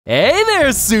Hey there,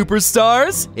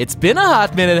 superstars! It's been a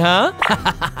hot minute, huh?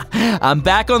 I'm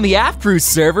back on the aphcrew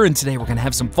server, and today we're gonna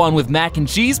have some fun with Mac and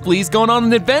Cheese, please, going on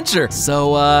an adventure.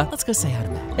 So, let's go say hi to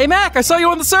Mac. Hey, Mac, I saw you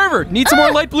on the server. Need some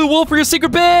more light blue wool for your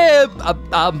secret bib.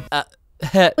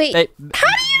 Wait, hey. How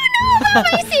do you know about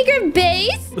my secret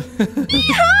base?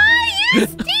 Mihai, you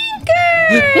stinker!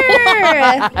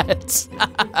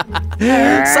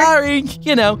 Sorry,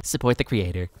 you know, support the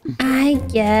creator. I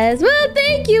guess. Well,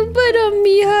 thank you, but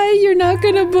Mihai, you're not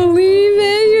gonna believe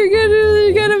it.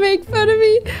 You're gonna make fun of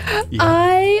me.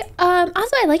 Yeah.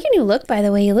 Also, I like your new look, by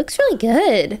the way. It looks really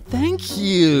good. Thank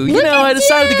you. You know, I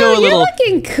decided to go a little. You're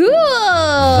looking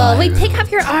cool. Wait, take off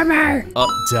your armor.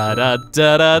 Da da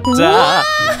da da da.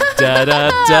 Da da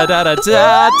da da da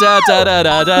da da da da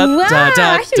da da. Wow,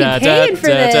 I should be paying for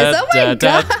this. Oh my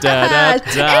gosh. And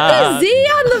the Z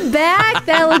on the back.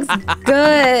 That looks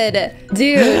good.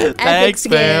 Dude, thanks,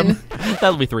 skin. fam.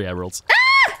 That'll be 3 emeralds.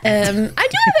 I do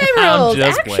have emeralds.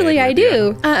 Actually, I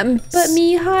do. But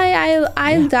Mihai,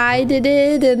 I dyed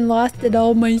it and lost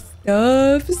all my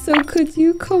stuff. So could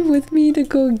you come with me to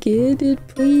go get it,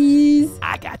 please?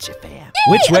 I got you, fam.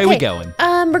 Which way we going?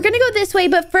 We're gonna go this way,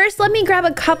 but first let me grab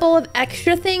a couple of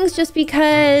extra things just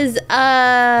because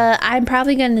I'm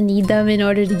probably gonna need them in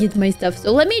order to get my stuff.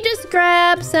 So let me just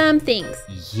grab some things.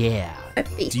 Yeah.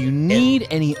 Do you need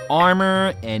any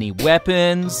armor, any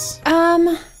weapons?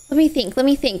 Let me think.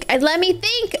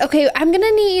 Okay, I'm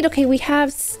gonna need, we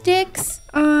have sticks.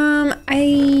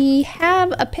 I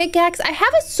have a pickaxe. I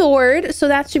have a sword, so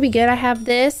that should be good. I have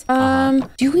this.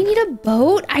 Do we need a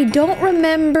boat? I don't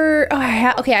remember. Oh, I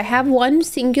have one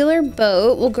singular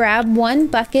boat. We'll grab one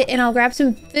bucket and I'll grab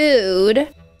some food.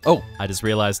 Oh, I just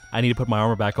realized I need to put my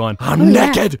armor back on. I'm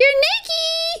naked. You're naked.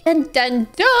 Dun dun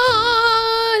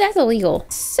dun. That's illegal.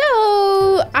 So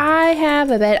I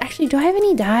have a bed. Actually, do I have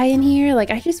any dye in here?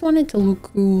 Like, I just wanted to look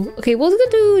cool. Okay, we'll do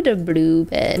the blue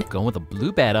bed. Going with the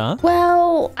blue bed, huh?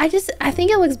 Well, I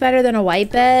think it looks better than a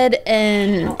white bed,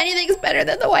 and anything's better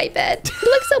than the white bed. It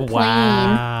looks so plain.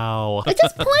 Wow. It's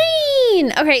just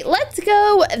plain. Okay, let's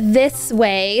go this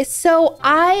way. So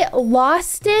I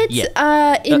lost it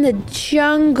in the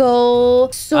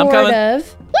jungle, sort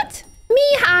of. What?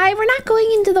 Mihai, we're not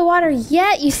going into the water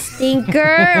yet, you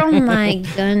stinker. Oh my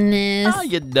goodness. Oh,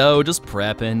 you know, just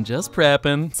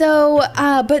prepping. So,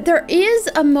 but there is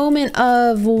a moment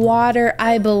of water,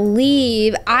 I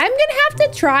believe. I'm gonna have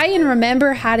to try and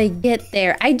remember how to get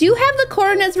there. I do have the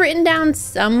coordinates written down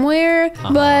somewhere,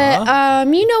 but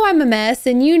you know I'm a mess,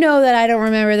 and you know that I don't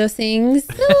remember those things.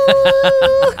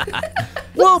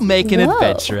 We'll make an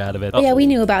adventure out of it. Yeah, we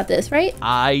knew about this, right?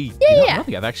 I don't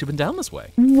think I've actually been down this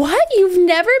way. What? You've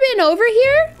never been over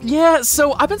here? Yeah,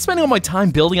 so I've been spending all my time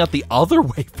building out the other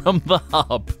way from the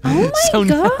hub. Oh my So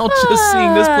now just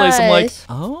seeing this place, I'm like,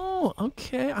 oh,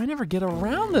 okay, I never get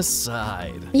around this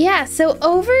side. Yeah, so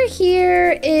over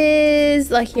here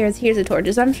is, like, here's the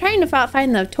torches. I'm trying to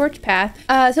find the torch path.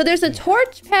 So there's a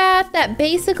torch path that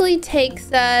basically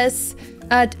takes us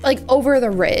like over the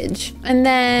ridge, and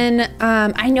then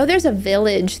I know there's a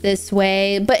village this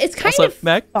way, but it's kind of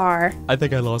Mac, far. I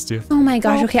think I lost you. Oh my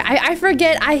gosh. Okay, I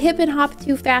forget. I hip and hop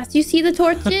too fast. You see the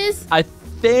torches? I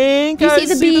think you see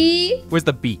the bee. Where's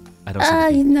the bee? I don't see the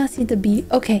bee. You not see the bee.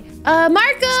 Okay. Marco.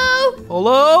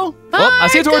 Hello. Marco! Oh, I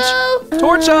see a torch.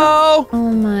 Torcho.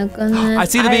 Oh my goodness. I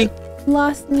see the bee.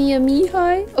 Lost me a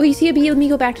Mihai. Oh, you see a bee? Let me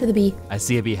go back to the bee. I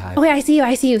see a beehive. Okay, I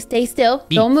see you. Stay still.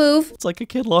 Bee. Don't move. It's like a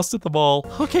kid lost at the mall.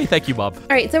 Okay, thank you, Bob. All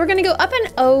right, so we're gonna go up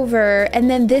and over, and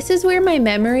then this is where my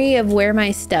memory of where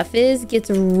my stuff is gets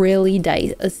really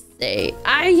dicey.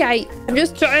 I'm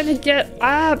just trying to get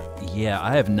up. Yeah,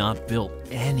 I have not built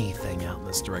anything out in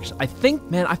this direction. I think,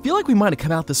 man, I feel like we might have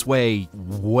come out this way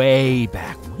way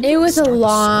back. It was a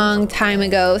long time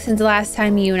ago since the last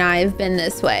time you and I have been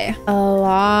this way. A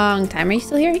long time. Are you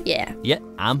still here? Yeah. Yeah,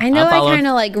 I know I kind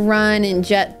of like run and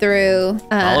jet through.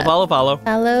 Follow.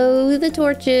 Follow the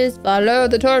torches. Follow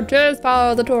the torches.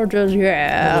 Follow the torches.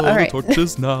 Yeah. Follow all right. the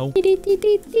torches now.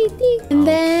 And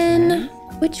then,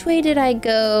 which way did I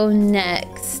go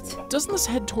next? Doesn't this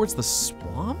head towards the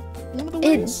swamp? One of the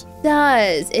ways?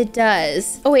 It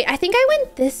does. Oh wait, I think I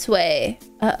went this way.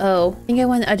 Uh-oh, I think I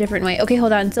went a different way. Okay,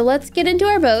 hold on. So let's get into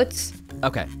our boats.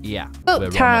 Okay, yeah.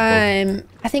 Boat time.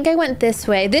 I think I went this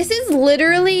way. This is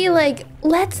literally like,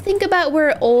 let's think about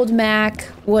where old Mac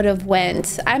would have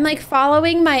went. I'm like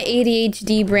following my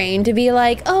ADHD brain to be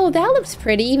like, oh, that looks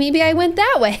pretty. Maybe I went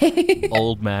that way.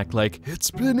 Old Mac, like, it's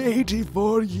been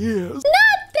 84 years. Not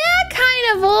that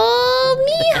kind of old.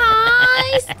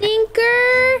 Mihai,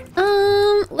 stinker.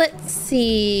 Let's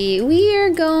see. We are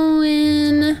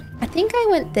going, I think I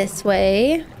went this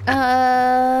way.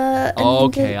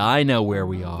 Okay, I know where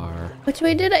we are. Which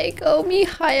way did I go,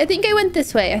 Mihai? I think I went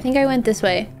this way.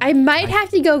 I might have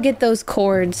to go get those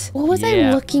cords. What was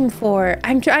I looking for?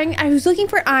 I was looking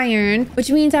for iron, which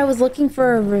means I was looking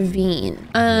for a ravine.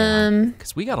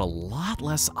 Because we got a lot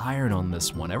less iron on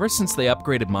this one. Ever since they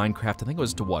upgraded Minecraft, I think it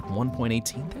was to what,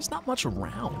 1.18? There's not much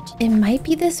around. It might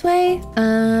be this way.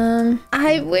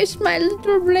 I wish my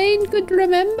little brain could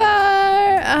remember.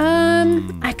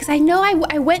 Because I know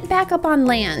I went back up on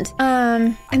land.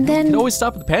 And then... You can always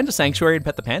stop at the panda sanctuary and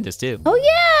pet the pandas too. Oh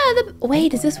yeah,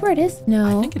 wait, is this where it is?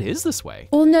 No. I think it is this way.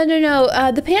 Well, no.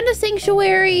 The panda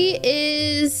sanctuary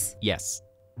is... Yes.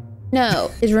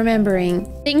 No, is remembering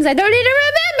things I don't need to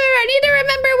remember. I need to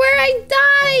remember where I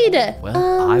died.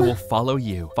 Well, I will follow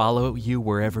you. Follow you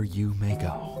wherever you may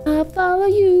go. I'll follow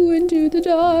you into the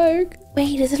dark.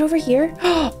 Wait, is it over here?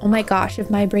 Oh my gosh, if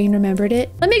my brain remembered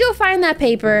it. Let me go find that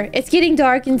paper. It's getting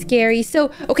dark and scary. So,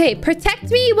 okay,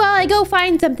 protect me while I go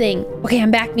find something. Okay,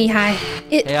 I'm back, Mihai.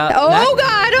 Oh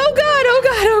God.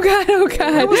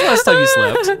 When was the last time you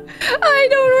slept? I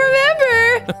don't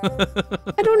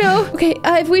remember. I don't know. Okay,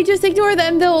 if we just ignore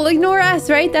them, they'll ignore us,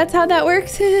 right? That's how that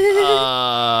works.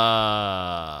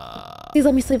 Please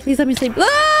let me sleep. Please let me sleep. Please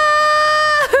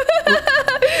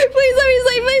let me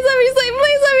sleep. Please let me sleep.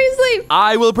 Please let me sleep.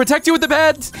 I will protect you with the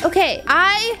bed. Okay,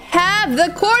 I have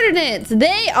the coordinates.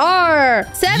 They are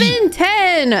 7,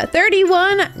 10,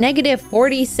 31, negative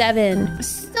 47.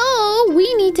 So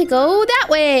we need to go that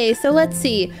way. So let's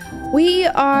see. We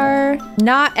are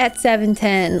not at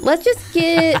 710. Let's just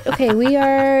get, okay, we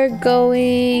are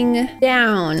going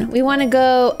down. We want to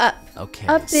go up. Okay.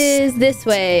 Up is this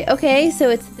way. Okay, so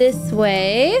it's this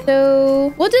way.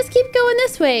 So we'll just keep going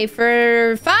this way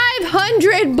for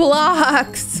 500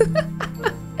 blocks.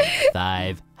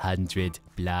 500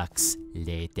 blocks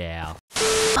later.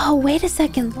 Oh, wait a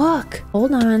second. Look.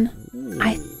 Hold on.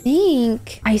 I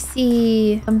think I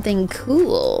see something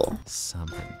cool.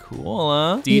 Something cool,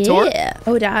 huh? Detour? Yeah.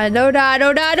 Oh, da, no, da,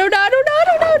 no, da, no, da, no, da,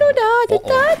 no, da, no, da, da,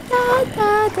 da,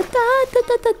 da, da, da, da,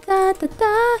 da, da,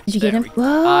 da. Did you get him? Look.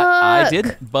 I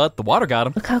didn't, but the water got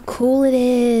him. Look how cool it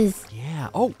is. Yeah.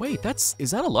 Oh, wait,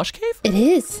 is that a lush cave? It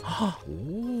is.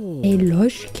 Ooh. A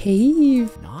lush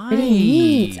cave. Nice. Pretty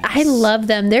neat. I love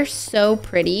them. They're so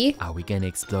pretty. Are we gonna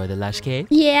explore the lush cave?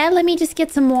 Yeah, let me just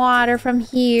get some water from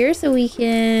here so we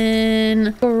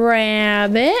can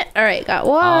grab it. All right, got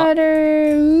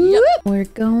water. Yep. We're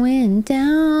going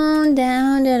down.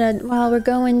 While we're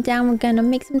going down, we're gonna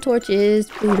make some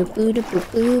torches. Boo boo boo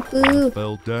boo boo.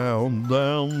 Fell down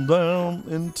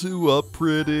into a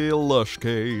pretty lush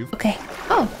cave. Okay.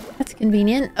 Oh, that's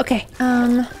convenient. Okay.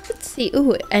 Let's see.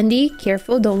 Ooh, Andy,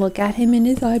 careful. Don't look at him in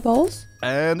his eyeballs.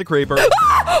 And a creeper.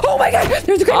 Oh my God!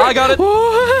 There's a creeper. I got it.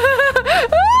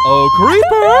 Oh,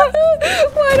 creeper!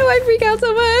 Why do I freak out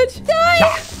so much?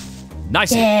 Die!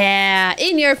 Nice. Yeah,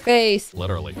 in your face.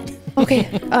 Literally. Okay.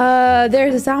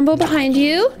 There's a zombie behind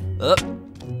you. Oh,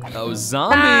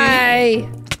 zombie.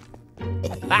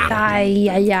 Die.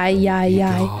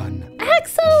 Die. Gone.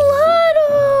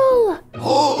 Axolotl!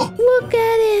 Look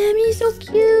at him. He's so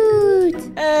cute.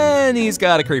 And he's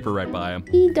got a creeper right by him.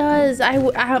 He does.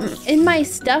 In my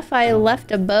stuff, I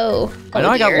left a bow. I know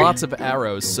I got dear. lots of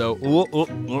arrows, so... Oh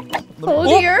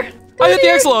dear. I hit the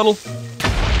axolotl.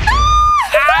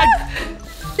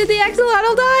 Did the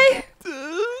axolotl die?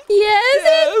 Yes,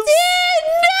 it did.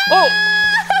 No!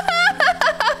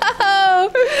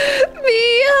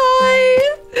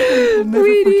 Never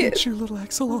We forget your little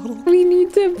axolotl. We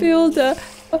need to build a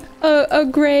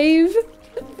grave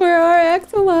for our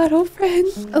axolotl friend.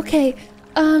 Okay,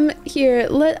 here,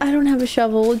 I don't have a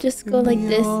shovel. We'll just go like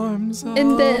this. Arms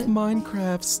And then- of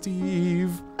Minecraft,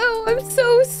 Steve. Oh, I'm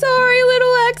so sorry,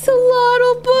 little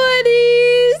axolotl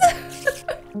buddies.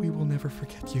 We will never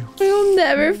forget you. We'll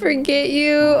never forget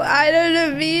you. I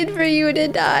didn't mean for you to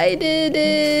die, did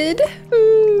it?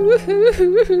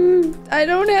 I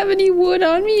don't have any wood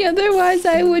on me, otherwise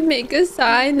I would make a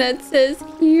sign that says,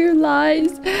 "Here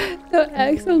lies the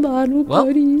axolotl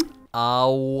buddy."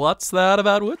 What's that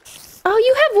about wood? Oh,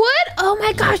 you have wood? Oh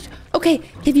my gosh. Okay,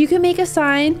 if you can make a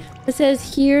sign that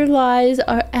says, "Here lies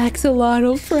our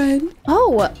axolotl friend."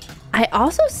 Oh, I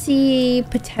also see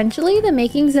potentially the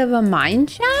makings of a mine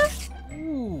shaft.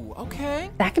 Ooh, okay.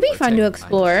 That could be fun to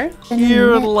explore.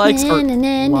 Here lies...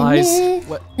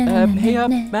 What? Hey,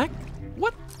 Mac?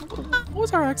 What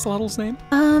was our axolotl's name?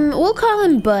 We'll call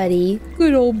him Buddy.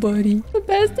 Good old Buddy. The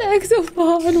best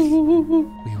axolotl.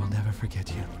 We will never forget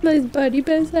you. Best Buddy,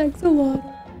 best axolotl.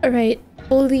 All right,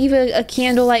 we'll leave a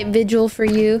candlelight vigil for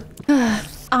you.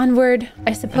 onward,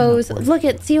 I suppose. Look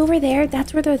see over there?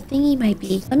 That's where the thingy might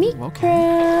be. Let me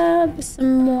grab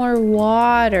some more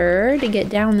water to get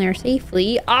down there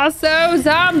safely. Also,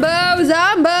 Zombo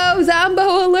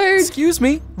alert. Excuse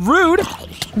me, rude.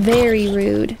 Very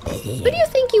rude. Who do you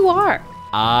think you are?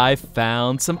 I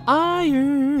found some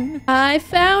iron. I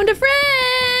found a friend.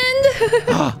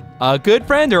 A good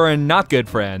friend or a not good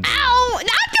friend? Ow, not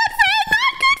good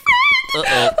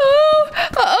friend. Uh-oh,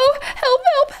 help.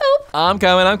 I'm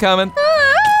coming. I'm gonna die.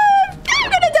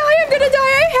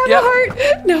 I have a heart.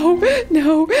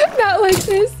 No, not like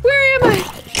this. Where am I?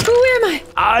 Who am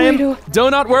I? Do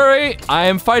not worry. I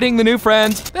am fighting the new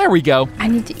friend. There we go. I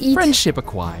need to eat. Friendship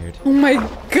acquired. Oh my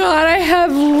God, I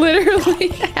have literally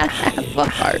half a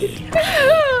heart.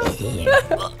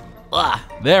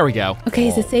 There we go. Okay,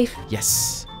 is it safe?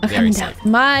 Yes, I'm very coming safe.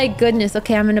 down. My goodness.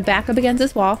 Okay, I'm gonna back up against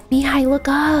this wall. Mihai, look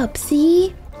up.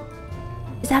 See?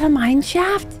 Is that a mine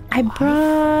shaft? I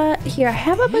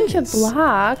have a bunch of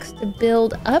blocks to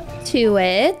build up to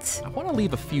it. I want to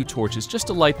leave a few torches just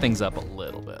to light things up a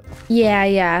little bit.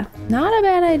 Yeah. Not a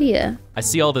bad idea. I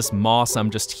see all this moss. I'm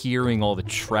just hearing all the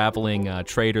traveling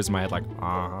traders in my head like,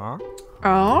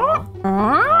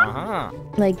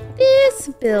 Like this,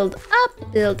 build up.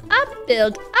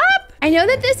 I know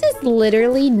that this is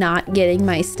literally not getting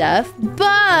my stuff,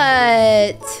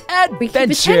 but we could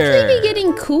potentially be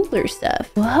getting cooler stuff.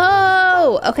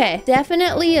 Whoa, okay,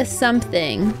 definitely a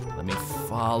something. Let me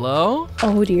follow.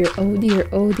 Oh dear. Oh dear.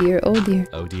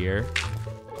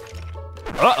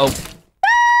 Uh-oh.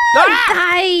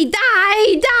 Die!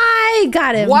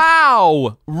 Got him.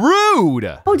 Wow, rude.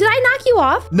 Oh, did I knock you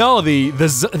off? No, the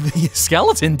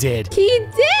skeleton did. He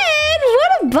did?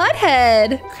 What a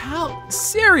butthead. How?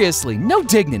 Seriously, no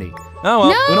dignity. Oh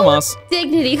well, uno mas.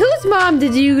 Dignity. Whose mom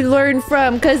did you learn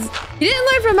from? Because you didn't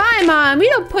learn from my mom. We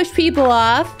don't push people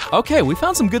off. Okay, we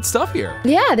found some good stuff here.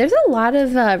 Yeah, there's a lot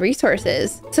of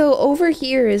resources. So over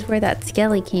here is where that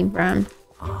skelly came from.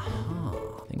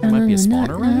 There might be a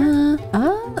spawner around here.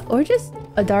 Or just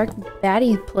a dark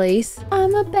baddie place.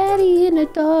 I'm a baddie in a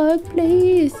dark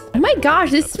place. Oh my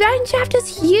gosh, this mine shaft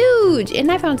is huge. And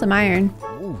I found some iron.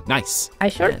 Ooh, nice. I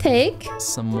shall take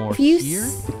some more if you here.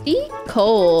 See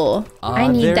coal. I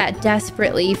need that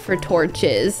desperately for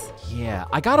torches. Yeah,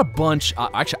 I got a bunch.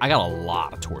 Actually, I got a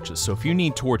lot of torches. So if you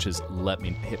need torches,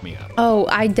 hit me up. Oh,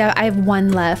 I have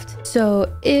one left. So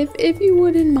if you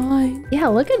wouldn't mind. Yeah,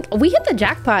 we hit the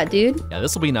jackpot, dude. Yeah,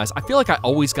 this will be nice. I feel like I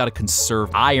always got to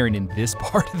conserve iron in this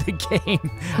part of the game.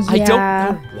 Yeah. I don't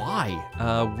know why.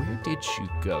 Where did you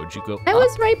go? Did you go I up?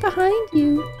 was right behind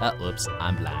you. Oops,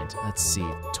 I'm blind. Let's see.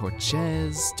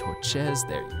 Torches.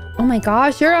 There you go. Oh my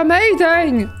gosh, you're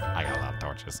amazing. I got a lot of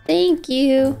torches. Thank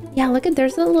you. Yeah, look at,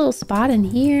 there's a little spot in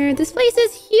here. This place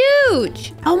is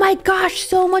huge. Oh my gosh,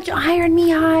 so much iron,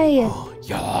 Mihai. Oh,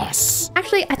 yes.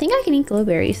 Actually, I think I can eat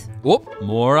glowberries. Whoop,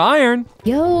 more iron.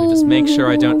 Yo. Let me just make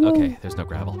sure I don't, okay, there's no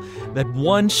gravel. That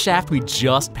one shaft we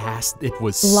just passed, it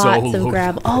was lots of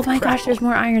gravel. Oh my gosh, there's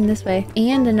more iron this way.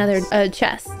 And another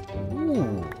chest.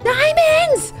 Ooh.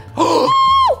 Diamonds!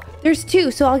 There's two,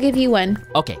 so I'll give you one.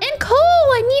 Okay. And coal,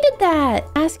 I needed that.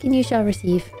 Ask and you shall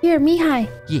receive. Here, Mihai.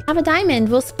 Yeah. Have a diamond.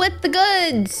 We'll split the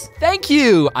goods. Thank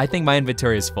you. I think my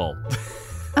inventory is full.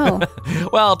 Oh.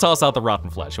 Well, I'll toss out the rotten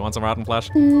flesh. You want some rotten flesh?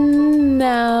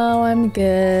 No, I'm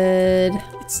good.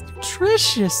 It's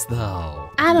nutritious, though.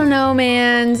 I don't know,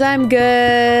 mans. I'm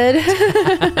good.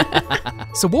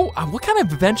 So what kind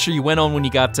of adventure you went on when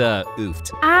you got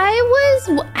oofed?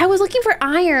 I was looking for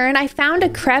iron. I found a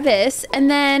crevice,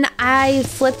 and then I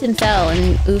slipped and fell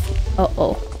and oofed.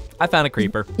 Uh-oh. I found a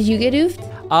creeper. Did you get oofed?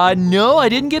 No, I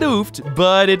didn't get oofed,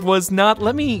 but it was not.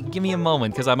 Give me a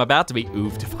moment, because I'm about to be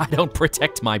oofed if I don't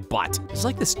protect my butt. There's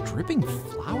like this dripping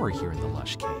flower here in the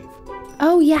Lush Cave.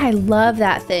 Oh yeah, I love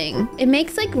that thing. It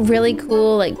makes like really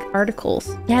cool like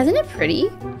articles. Yeah, isn't it pretty?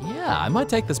 Yeah, I might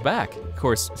take this back. Of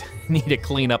course, need to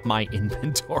clean up my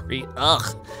inventory.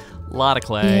 Ugh, a lot of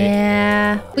clay.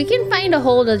 Yeah, we can find a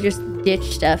hole to just ditch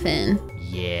stuff in.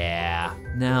 Yeah.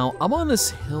 Now, I'm on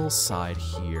this hillside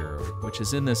here, which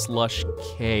is in this lush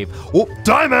cave. Oh,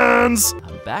 diamonds!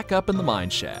 I'm back up in the mine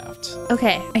shaft.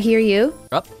 Okay, I hear you.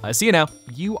 Oh, I see you now.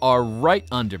 You are right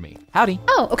under me. Howdy.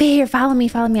 Oh, okay, here, follow me.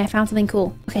 I found something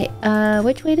cool. Okay,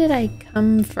 which way did I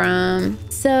come from?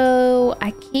 So,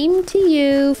 I came to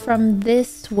you from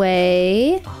this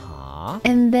way.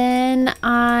 And then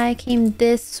I came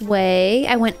this way.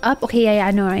 I went up. Okay, yeah,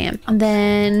 I know where I am. And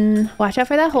then watch out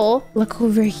for that hole. Look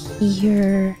over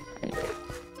here.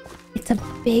 It's a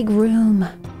big room.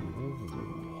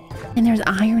 And there's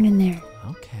iron in there.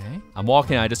 Okay. I'm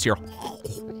walking, I just hear...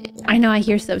 I know, I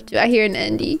hear stuff too. I hear an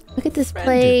Andy. Look at this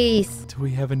place. Do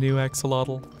we have a new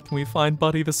axolotl? Can we find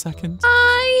Buddy the second?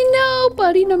 I know,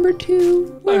 buddy number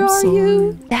 2. Where I'm are sorry.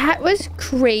 you? That was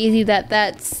crazy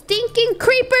that stinking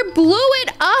creeper blew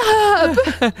it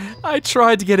up. I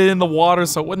tried to get it in the water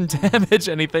so it wouldn't damage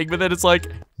anything, but then it's like,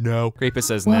 no. Creeper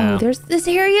says Whoa, no. this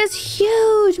area is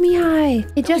huge,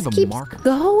 Mihai. It just leave a keeps marker.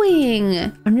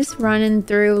 going. I'm just running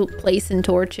through placing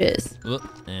torches.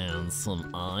 And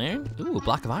some iron. Ooh, a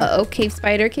block of iron. Uh-oh, cave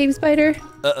spider, cave spider.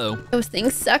 Uh-oh. Those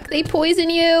things suck, they poison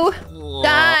you.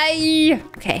 Die.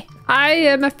 Okay. I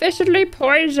am officially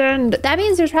poisoned. That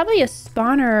means there's probably a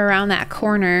spawner around that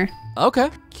corner.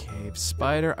 Okay. Cave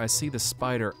spider. I see the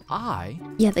spider eye.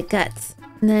 Yeah, the guts.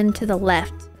 And then to the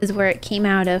left is where it came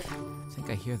out of. I think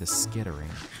I hear the skittering.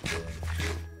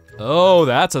 Oh,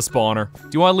 that's a spawner. Do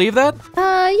you want to leave that?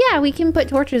 Yeah, we can put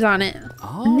torches on it.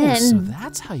 Oh, And then- so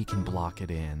that's how you can block it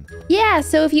in. Yeah,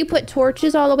 so if you put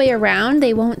torches all the way around,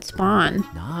 they won't spawn.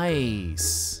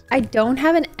 Nice. I don't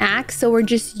have an axe, so we're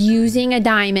just using a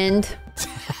diamond.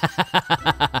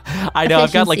 I know,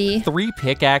 I've got Efficiency. like 3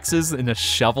 pickaxes and a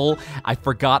shovel. I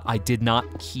forgot I did not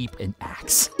keep an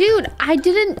axe. Dude,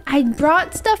 I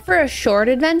brought stuff for a short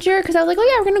adventure because I was like, oh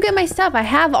yeah, we're gonna get my stuff. I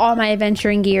have all my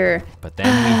adventuring gear. But then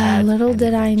we had... Little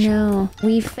did I know.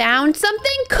 We found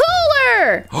something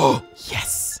cooler! Oh,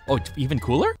 yes. Oh, even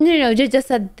cooler? No, just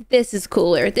said this is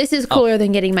cooler. This is cooler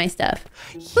than getting my stuff.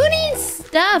 Who needs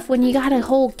stuff when you got a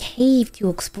whole cave to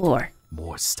explore?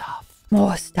 More stuff.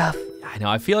 More stuff. I know,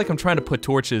 I feel like I'm trying to put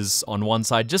torches on one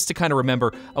side just to kind of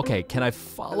remember, okay, can I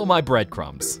follow my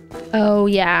breadcrumbs? Oh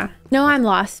yeah. No, I'm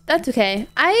lost. That's okay.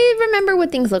 I remember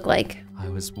what things look like. I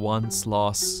was once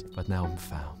lost, but now I'm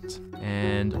found.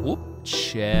 And, whoop,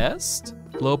 chest,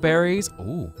 glowberries.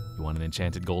 Ooh, you want an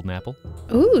enchanted golden apple?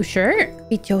 Ooh, sure.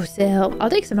 Beat yourself. I'll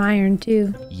take some iron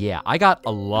too. Yeah, I got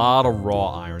a lot of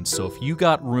raw iron, so if you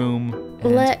got room...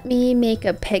 and- Let me make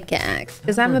a pickaxe,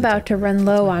 because I'm about to run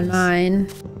low on mine.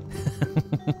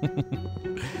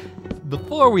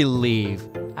 Before we leave,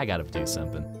 I gotta do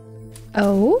something.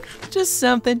 Oh? Just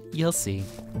something, you'll see.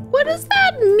 What does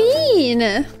that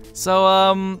mean?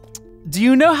 So, do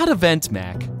you know how to vent,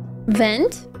 Mac?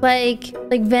 Vent? Like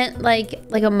vent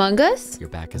like Among Us? Your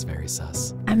back is very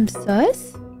sus. I'm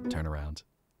sus? Turn around.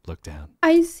 Look down.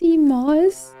 I see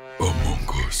moss. Among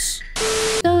Us.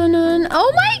 Dun-dun.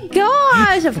 Oh my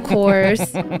gosh, of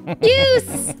course. You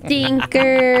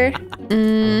stinker.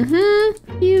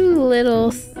 Mm-hmm. You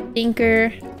little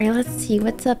stinker. All right, let's see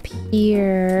what's up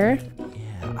here.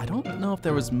 Yeah, I don't know if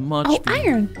there was much... Oh,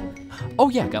 iron. Oh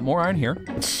yeah, got more iron here.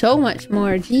 So much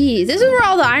more. Jeez, this is where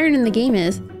all the iron in the game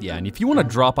is. Yeah, and if you want to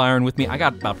drop iron with me, I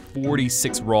got about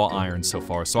 46 raw iron so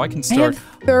far, so I can I start... have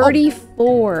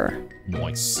 34.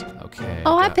 Nice. Okay.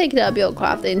 Oh, I got- picked up your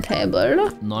crafting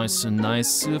table. Nice and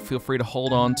nice. Feel free to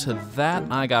hold on to that.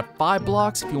 I got 5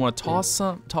 blocks. If you want to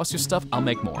toss your stuff, I'll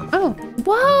make more. Oh,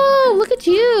 whoa, look at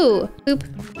you. Oop.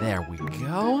 There we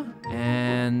go.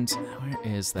 And where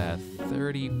is that?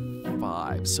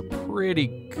 35. So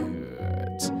pretty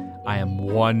good. I am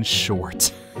 1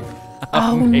 short.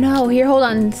 Oh no, here, hold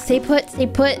on. Stay put, stay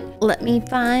put. Let me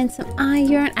find some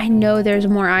iron. I know there's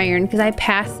more iron because I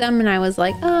passed them and I was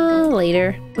like, oh,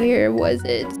 later. Where was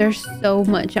it? There's so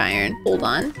much iron. Hold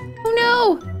on. Oh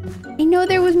no, I know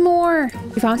there was more.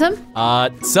 You found some?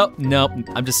 Nope.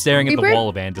 I'm just staring at the Creeper? wall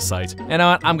of andesite. You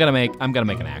know what? I'm gonna make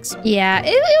an axe. Yeah,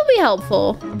 it'll be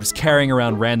helpful. I'm just carrying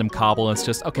around random cobble and it's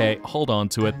just, okay, hold on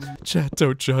to it. Chat,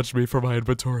 don't judge me for my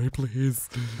inventory, please.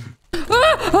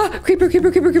 Creeper,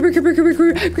 creeper, creeper, creeper, creeper,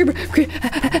 creeper, creeper, creeper.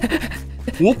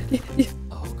 Whoop.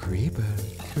 Oh,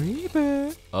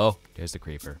 creeper. Oh, there's the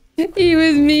creeper. He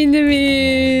was mean to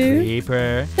me.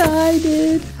 Creeper. I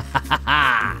did.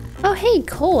 Oh, hey,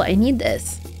 coal. I need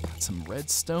this. Got some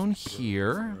redstone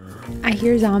here. I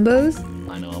hear zombos.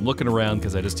 I know, I'm looking around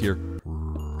because I just hear...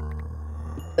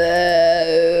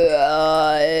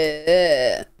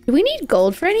 Do we need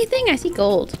gold for anything? I see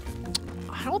gold.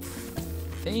 I don't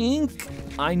think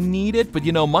I need it, but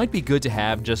you know, might be good to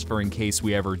have just for in case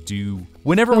we ever do...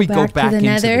 Whenever we go back to back the into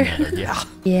nether. the nether. Yeah.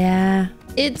 Yeah,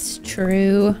 it's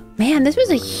true. Man, this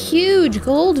was a huge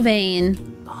gold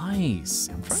vein. Nice.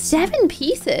 7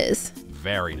 pieces.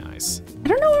 Very nice. I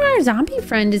don't know where our zombie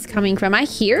friend is coming from. I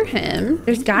hear him.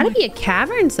 There's got to be a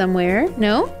cavern somewhere.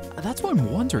 No? That's why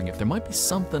I'm wondering if there might be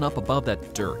something up above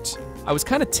that dirt. I was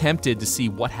kind of tempted to see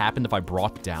what happened if I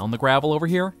brought down the gravel over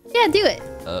here. Yeah, do it.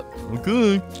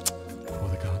 Okay. For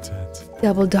the content.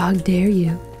 Double dog dare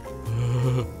you.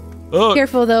 Oh,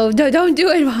 Careful though. Don't do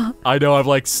it. I know, I'm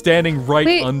like standing right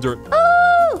Wait. under...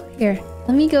 Oh! Here,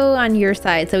 let me go on your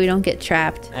side so we don't get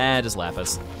trapped. Just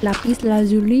lapis. Lapis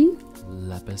lazuli.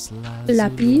 Lapis lazuli.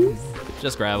 Lapis?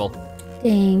 Just gravel.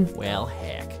 Dang. Well,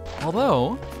 heck.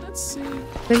 Although, let's see.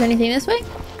 There's anything this way?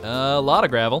 A lot of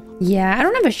gravel. Yeah, I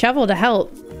don't have a shovel to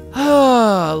help.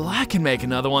 I can make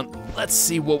another one. Let's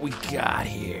see what we got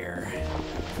here.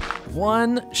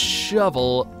 One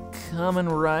shovel coming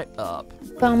right up.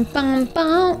 Bum, bum,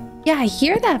 bum. Yeah, I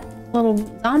hear that little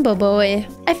Zombo boy.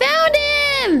 I found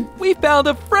him! We found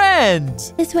a friend.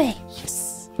 This way.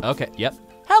 Yes. Okay, yep.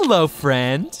 Hello,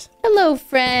 friend. Hello,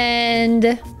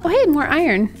 friend. Oh, hey, more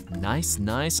iron. Nice,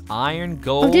 nice iron,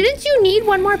 gold. Oh, didn't you need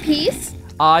one more piece?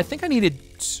 I think I needed,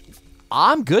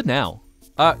 I'm good now.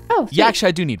 Oh, yeah, sweet. actually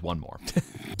I do need one more.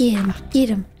 Get him, get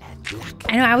him.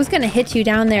 I know, I was gonna hit you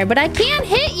down there, but I can't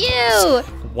hit you!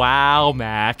 Wow,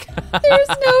 Mac. There's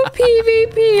no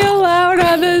PvP allowed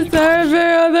on the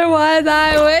server, otherwise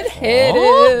I would hit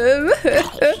him.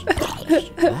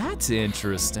 That's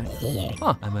interesting.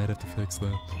 Huh, I might have to fix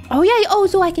that. Oh yeah, oh,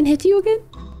 so I can hit you again?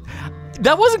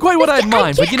 That wasn't quite what I had in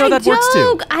mind, but you know that works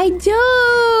too. I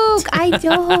joke.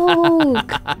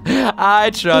 I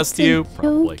trust you.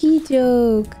 Jokey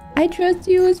joke. I trust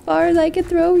you as far as I can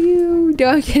throw you. No,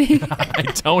 I'm kidding. I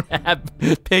don't have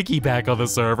piggyback on the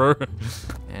server.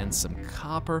 And some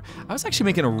copper. I was actually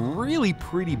making a really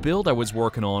pretty build I was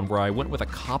working on where I went with a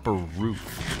copper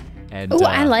roof. And Oh,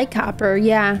 I like copper,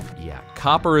 yeah. Yeah,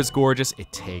 copper is gorgeous. It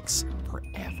takes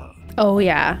forever. Oh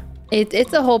yeah,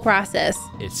 it's a whole process.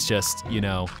 It's just, you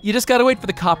know, you just gotta wait for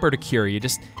the copper to cure. You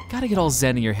just gotta get all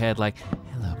zen in your head like,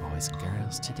 hello boys and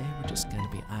girls, today we're just gonna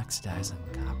be oxidizing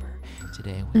copper.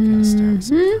 Today we're gonna start with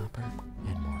some copper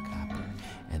and more copper.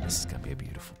 And this is gonna be a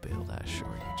beautiful build, I assure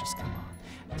you. Just come on.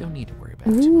 Don't need to worry about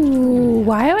it too much. Ooh,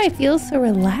 why do I feel so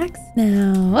relaxed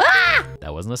now? Ah!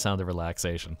 That wasn't a sound of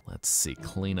relaxation. Let's see,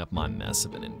 clean up my mess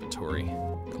of an inventory.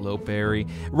 Glowberry,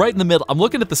 right in the middle. I'm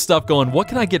looking at the stuff going, what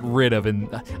can I get rid of? And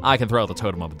I can throw out the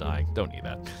totem of dying. Don't need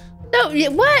that. No,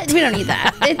 what? We don't need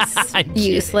that. It's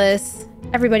useless.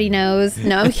 Everybody knows.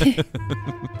 No, I'm kidding.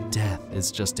 Death is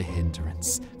just a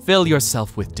hindrance. Fill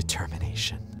yourself with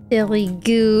determination. Silly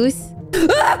goose. I'm gonna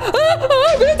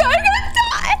die, I'm gonna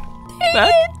die!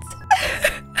 Dang it!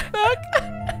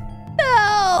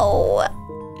 No!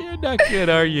 You're not good,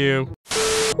 are you?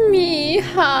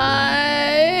 Mihai.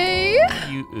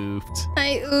 You oofed.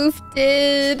 I oofed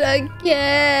it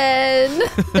again.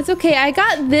 It's okay, I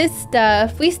got this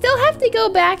stuff. We still have to go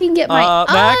back and get my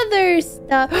other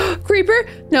stuff. Creeper?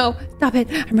 No, stop it.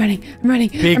 I'm running.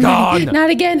 Be gone. Not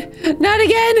again. Not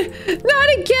again. Not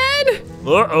again.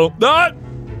 Uh-oh. Not.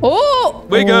 Oh.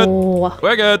 We're good. Oh.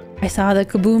 We're good. I saw the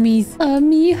kaboomies.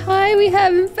 Mihai, we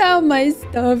haven't found my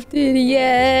stuff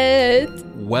yet.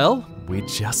 Well, we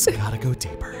just gotta go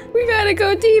deeper. We gotta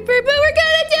go deeper, but we're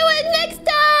gonna do it next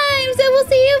time. So we'll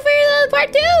see you for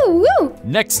part 2. Woo!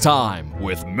 Next time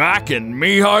with Mac and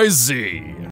Mihai Z.